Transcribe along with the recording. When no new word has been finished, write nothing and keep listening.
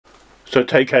So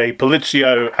take a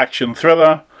polizio action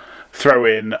thriller, throw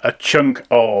in a chunk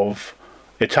of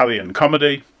Italian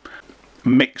comedy,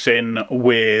 mix in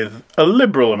with a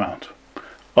liberal amount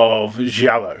of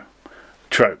giallo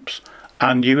tropes,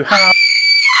 and you have...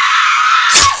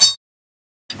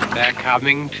 They're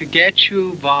coming to get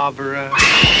you, Barbara.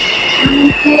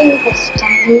 Okay, this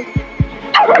time.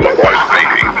 Avoid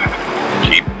repeating.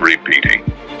 Keep repeating.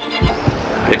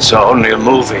 It's only a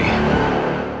movie.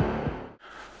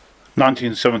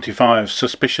 1975's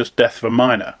Suspicious Death of a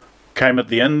Minor came at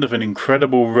the end of an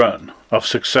incredible run of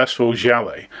successful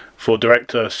gialli for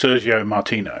director Sergio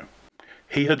Martino.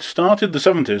 He had started the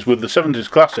 70s with the 70s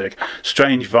classic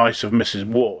Strange Vice of Mrs.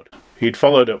 Ward. He'd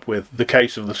followed up with The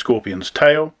Case of the Scorpion's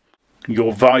Tail,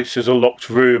 Your Vice is a Locked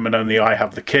Room and Only I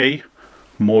Have the Key,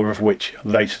 more of which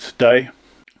later today,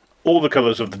 All the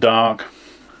Colours of the Dark,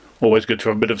 always good to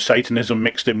have a bit of Satanism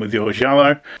mixed in with your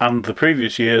giallo, and the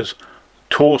previous year's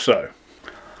Torso.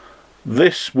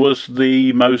 This was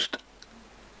the most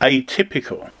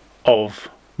atypical of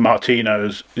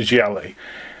Martino's gialli.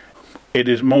 It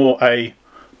is more a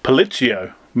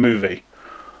polizio movie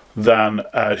than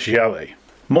a gialli,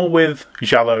 more with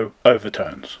giallo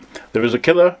overtones. There is a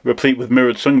killer, replete with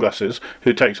mirrored sunglasses,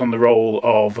 who takes on the role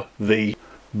of the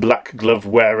black glove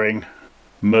wearing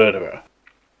murderer.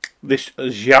 This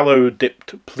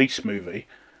giallo-dipped police movie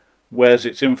wears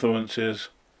its influences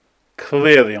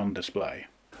clearly on display.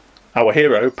 Our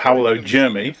hero, Paolo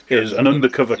Germi, is an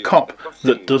undercover cop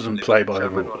that doesn't play by the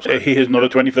rules. He is not a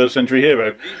 21st century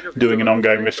hero doing an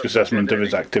ongoing risk assessment of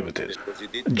his activities.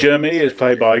 Germi is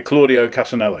played by Claudio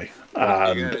Casanelli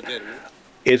and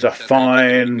is a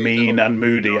fine, mean and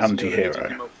moody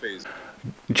anti-hero.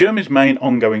 Germi's main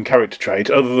ongoing character trait,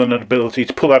 other than an ability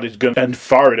to pull out his gun and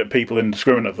fire it at people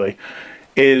indiscriminately,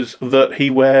 is that he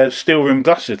wears steel rimmed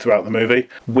glasses throughout the movie,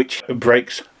 which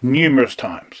breaks numerous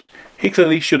times. He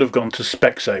clearly should have gone to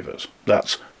Specsavers.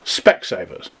 That's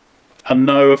Specsavers. And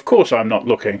no, of course I'm not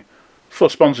looking for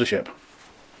sponsorship.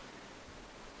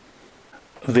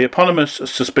 The eponymous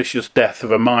Suspicious Death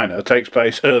of a Minor takes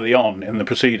place early on in the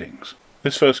proceedings.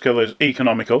 This first kill is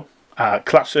economical,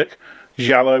 classic,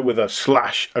 giallo with a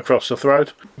slash across the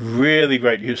throat. Really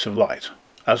great use of light,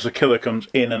 as the killer comes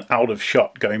in and out of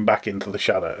shot, going back into the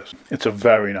shadows. It's a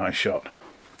very nice shot.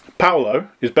 Paolo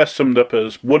is best summed up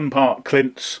as one part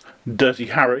Clint's Dirty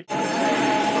Harry,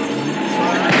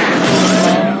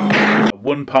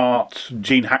 one part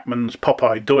Gene Hackman's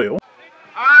Popeye Doyle.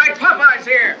 Alright, Popeye's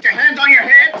here! Get your hands on your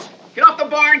heads! Get off the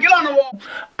bar and get on the wall!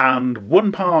 And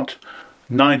one part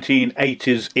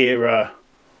 1980s era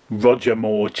Roger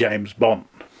Moore James Bond.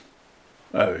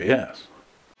 Oh yes.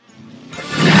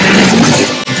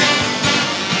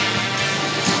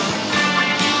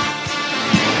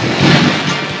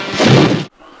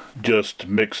 Just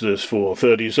mix this for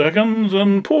 30 seconds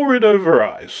and pour it over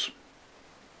ice.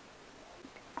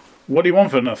 What do you want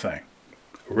for nothing?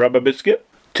 Rubber biscuit?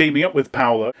 Teaming up with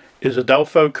Paolo is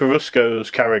Adolfo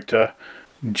Carrusco's character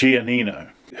Giannino,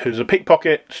 who's a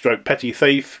pickpocket stroke petty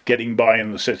thief getting by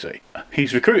in the city.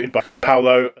 He's recruited by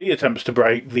Paolo. He attempts to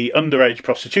break the underage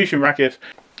prostitution racket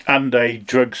and a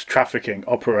drugs trafficking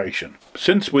operation.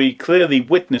 Since we clearly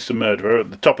witness the murderer at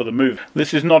the top of the movie,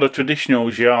 this is not a traditional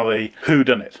gialli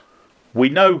whodunit. We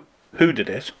know who did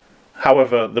it,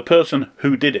 however the person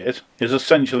who did it is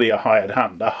essentially a hired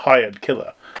hand, a hired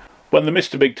killer. When the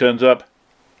Mr. Big turns up,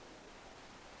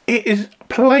 it is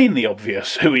plainly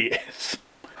obvious who he is.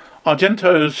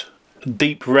 Argento's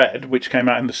Deep Red, which came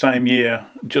out in the same year,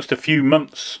 just a few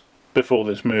months before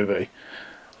this movie,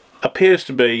 appears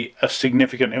to be a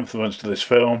significant influence to this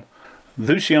film.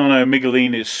 Luciano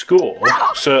Migolini's score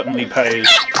certainly pays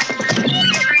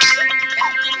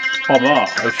homage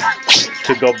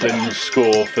to Goblin's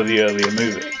score for the earlier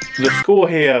movie. The score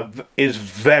here is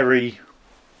very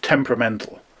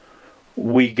temperamental.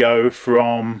 We go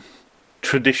from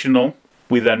traditional,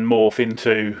 we then morph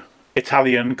into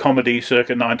Italian comedy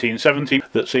circa 1970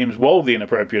 that seems wildly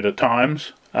inappropriate at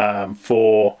times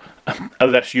for a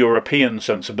less European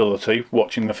sensibility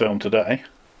watching the film today.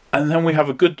 And then we have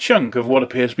a good chunk of what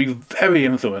appears to be very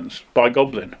influenced by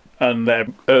Goblin and their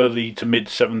early to mid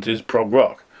 70s prog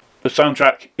rock. The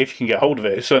soundtrack, if you can get hold of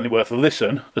it, is certainly worth a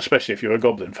listen, especially if you're a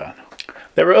Goblin fan.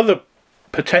 There are other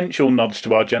potential nods to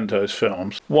Argento's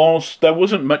films. Whilst there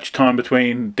wasn't much time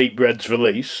between Deep Red's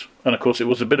release, and of course it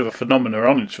was a bit of a phenomenon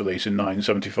on its release in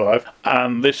 1975,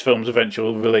 and this film's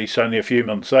eventual release only a few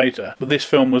months later, but this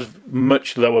film was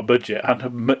much lower budget and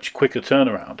a much quicker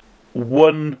turnaround.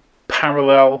 One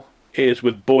parallel is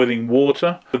with Boiling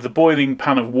Water. With the boiling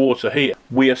pan of water here,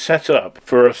 we are set up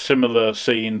for a similar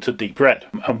scene to Deep Red,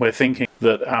 and we're thinking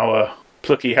that our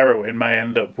plucky heroine may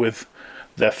end up with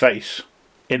their face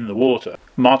in the water.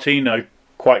 Martino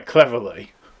quite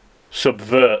cleverly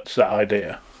subverts that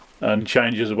idea and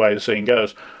changes the way the scene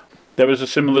goes. There is a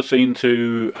similar scene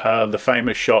to the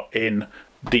famous shot in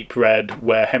Deep Red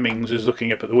where Hemmings is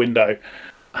looking up at the window.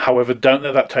 However, don't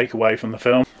let that take away from the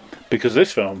film, because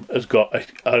this film has got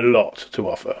a lot to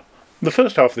offer. The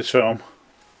first half of this film,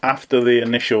 after the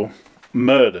initial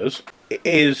murders,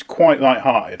 is quite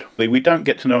light-hearted. We don't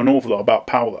get to know an awful lot about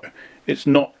Paolo. It's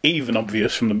not even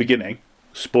obvious from the beginning,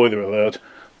 spoiler alert,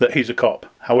 that he's a cop.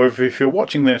 However, if you're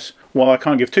watching this, while I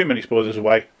can't give too many spoilers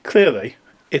away, clearly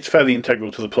it's fairly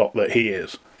integral to the plot that he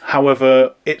is.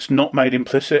 However, it's not made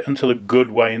implicit until a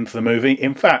good way into the movie.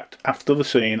 In fact, after the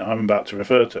scene I'm about to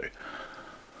refer to.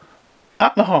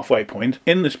 At the halfway point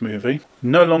in this movie,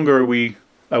 no longer are we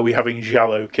having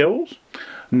giallo kills,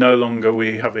 no longer are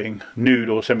we having nude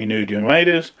or semi-nude young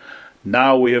ladies.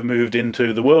 Now we have moved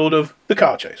into the world of the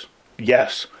car chase.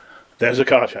 Yes, there's a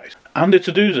car chase. And it's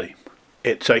a doozy.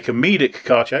 It's a comedic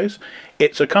car chase.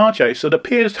 It's a car chase that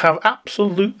appears to have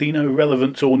absolutely no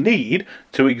relevance or need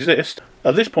to exist.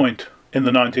 At this point in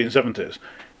the 1970s,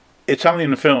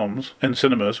 Italian films in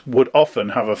cinemas would often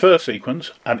have a first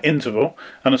sequence, an interval,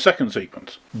 and a second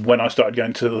sequence. When I started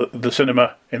going to the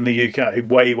cinema in the UK,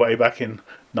 way back in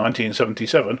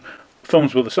 1977,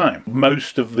 films were the same.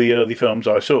 Most of the early films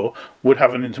I saw would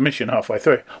have an intermission halfway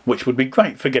through, which would be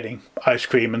great for getting ice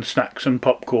cream and snacks and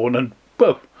popcorn and,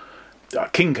 well,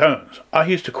 King Cones. I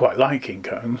used to quite like King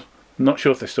Cones. Not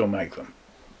sure if they still make them.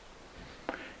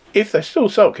 If they still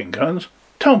sell King Cones,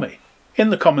 tell me in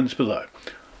the comments below.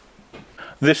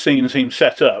 This scene seems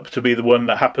set up to be the one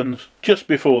that happens just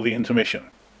before the intermission.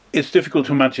 It's difficult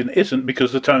to imagine it isn't,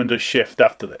 because the tone does shift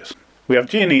after this. We have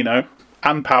Giannino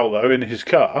and Paolo in his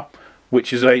car,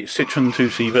 which is a Citroen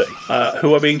 2CV,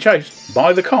 who are being chased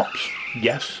by the cops.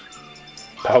 Yes,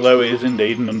 Paolo is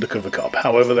indeed an undercover cop,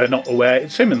 however they're not aware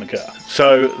it's him in the car.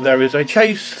 So there is a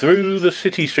chase through the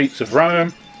city streets of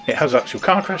Rome. It has actual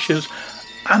car crashes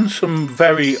and some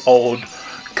very odd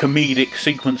comedic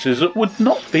sequences that would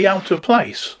not be out of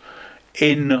place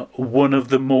in one of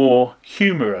the more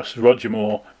humorous Roger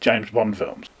Moore James Bond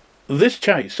films. This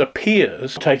chase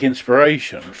appears to take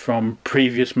inspiration from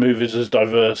previous movies as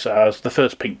diverse as the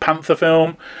first Pink Panther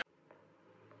film,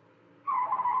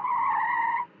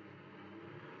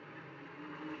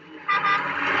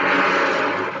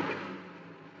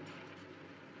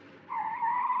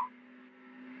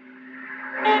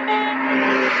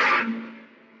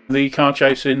 the car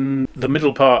chase in the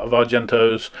middle part of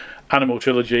Argento's Animal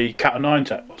trilogy, Cat o' Nine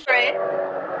Tails. Right.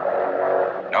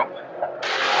 No.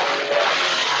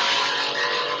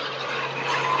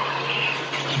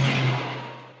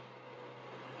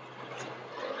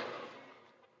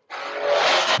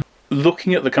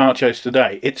 Looking at the car chase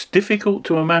today, it's difficult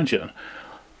to imagine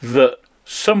that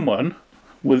someone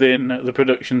within the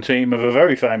production team of a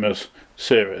very famous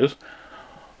series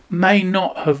may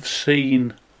not have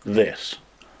seen this.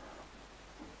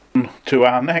 To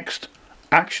our next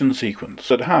action sequence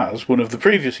that has one of the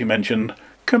previously mentioned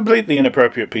completely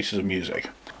inappropriate pieces of music.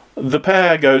 The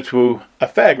pair go to a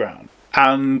fairground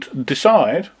and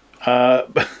decide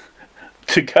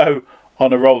to go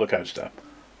on a roller coaster.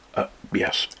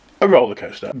 Yes, a roller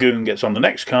coaster. Goon gets on the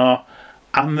next car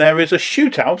and there is a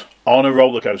shootout on a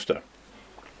roller coaster.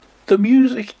 The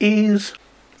music is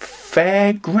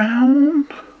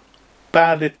fairground,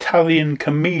 bad Italian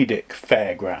comedic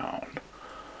fairground.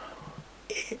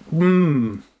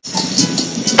 Down!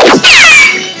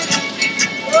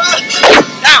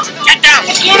 Get down!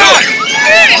 Slow down!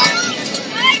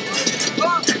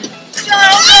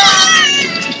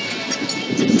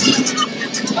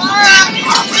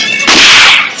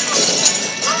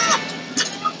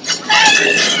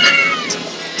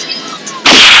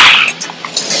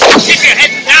 Keep your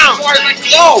head down!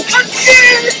 Go!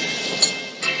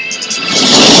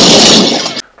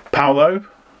 Paolo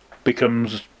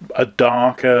becomes a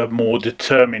darker, more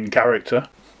determined character,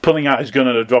 pulling out his gun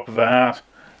at a drop of a hat,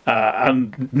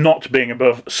 and not being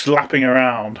above slapping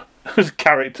around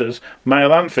characters,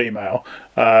 male and female,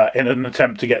 in an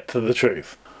attempt to get to the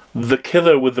truth. The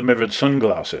Killer with the Mirrored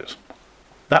Sunglasses.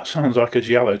 That sounds like a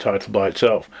giallo title by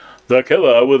itself. The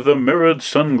Killer with the Mirrored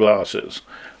Sunglasses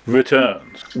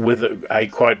returns with a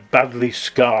quite badly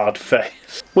scarred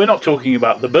face. We're not talking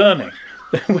about the burning.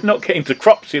 We're not getting to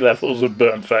Cropsey levels of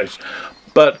burnt face,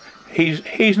 but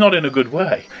he's not in a good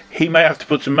way. He may have to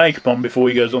put some makeup on before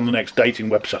he goes on the next dating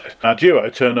website. Our duo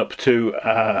turn up to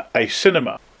a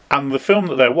cinema, and the film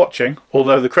that they're watching,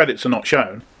 although the credits are not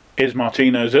shown, is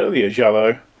Martino's earlier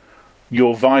giallo,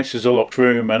 Your Vice is a Locked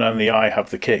Room and Only I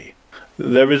Have the Key.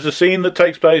 There is a scene that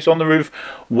takes place on the roof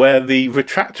where the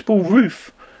retractable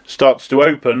roof starts to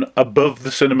open above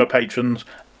the cinema patrons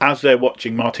as they're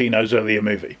watching Martino's earlier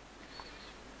movie,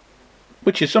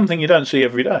 which is something you don't see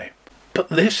every day. But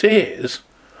this is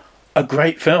a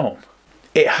great film.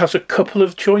 It has a couple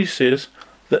of choices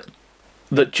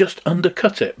that just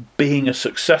undercut it being as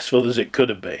successful as it could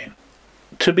have been.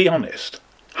 To be honest,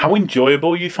 how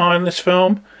enjoyable you find this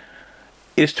film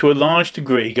is to a large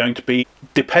degree going to be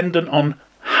dependent on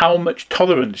how much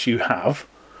tolerance you have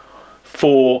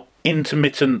for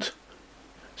intermittent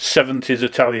 70s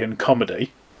Italian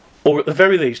comedy, or at the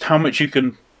very least how much you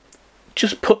can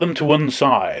just put them to one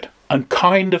side and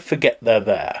kind of forget they're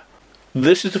there.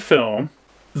 This is a film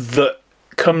that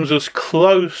comes as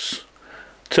close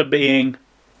to being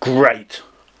great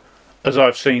as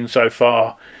I've seen so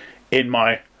far in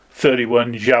my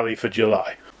 31 Gialli for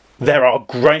July. There are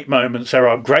great moments, there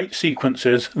are great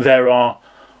sequences, there are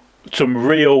some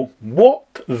real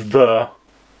what the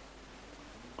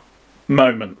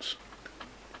moments.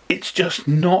 It's just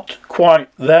not quite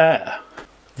there.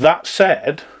 That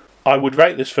said, I would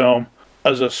rate this film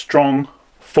as a strong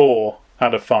 4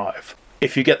 out of 5.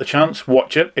 If you get the chance,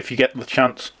 watch it. If you get the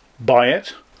chance, buy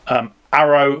it.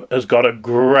 Arrow has got a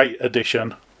great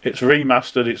edition. It's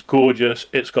remastered, it's gorgeous,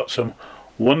 it's got some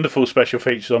wonderful special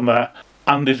features on there,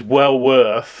 and is well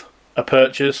worth a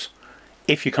purchase.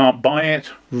 If you can't buy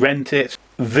it, rent it.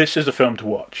 This is a film to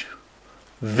watch.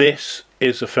 This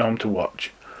is a film to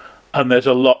watch. And there's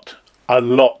a lot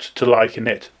to like in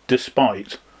it,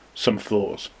 despite some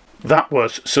flaws. That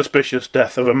was Suspicious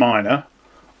Death of a Minor.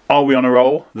 Are we on a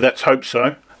roll? Let's hope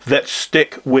so. Let's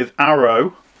stick with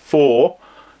Arrow for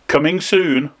coming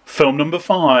soon, film number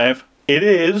 5. It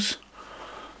is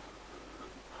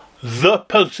The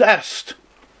Possessed,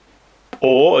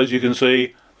 or as you can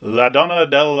see, La Donna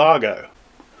del Lago.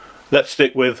 Let's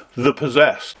stick with The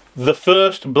Possessed, the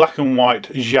first black and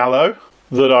white giallo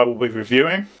that I will be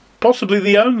reviewing, possibly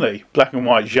the only black and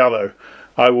white giallo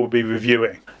I will be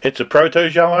reviewing. It's a proto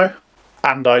giallo,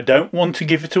 and I don't want to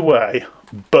give it away,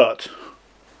 but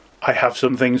I have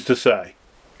some things to say.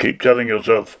 Keep telling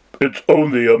yourself, it's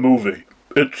only a movie.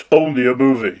 It's only a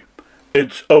movie.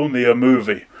 It's only a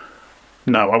movie.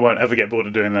 No, I won't ever get bored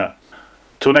of doing that.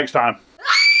 Till next time.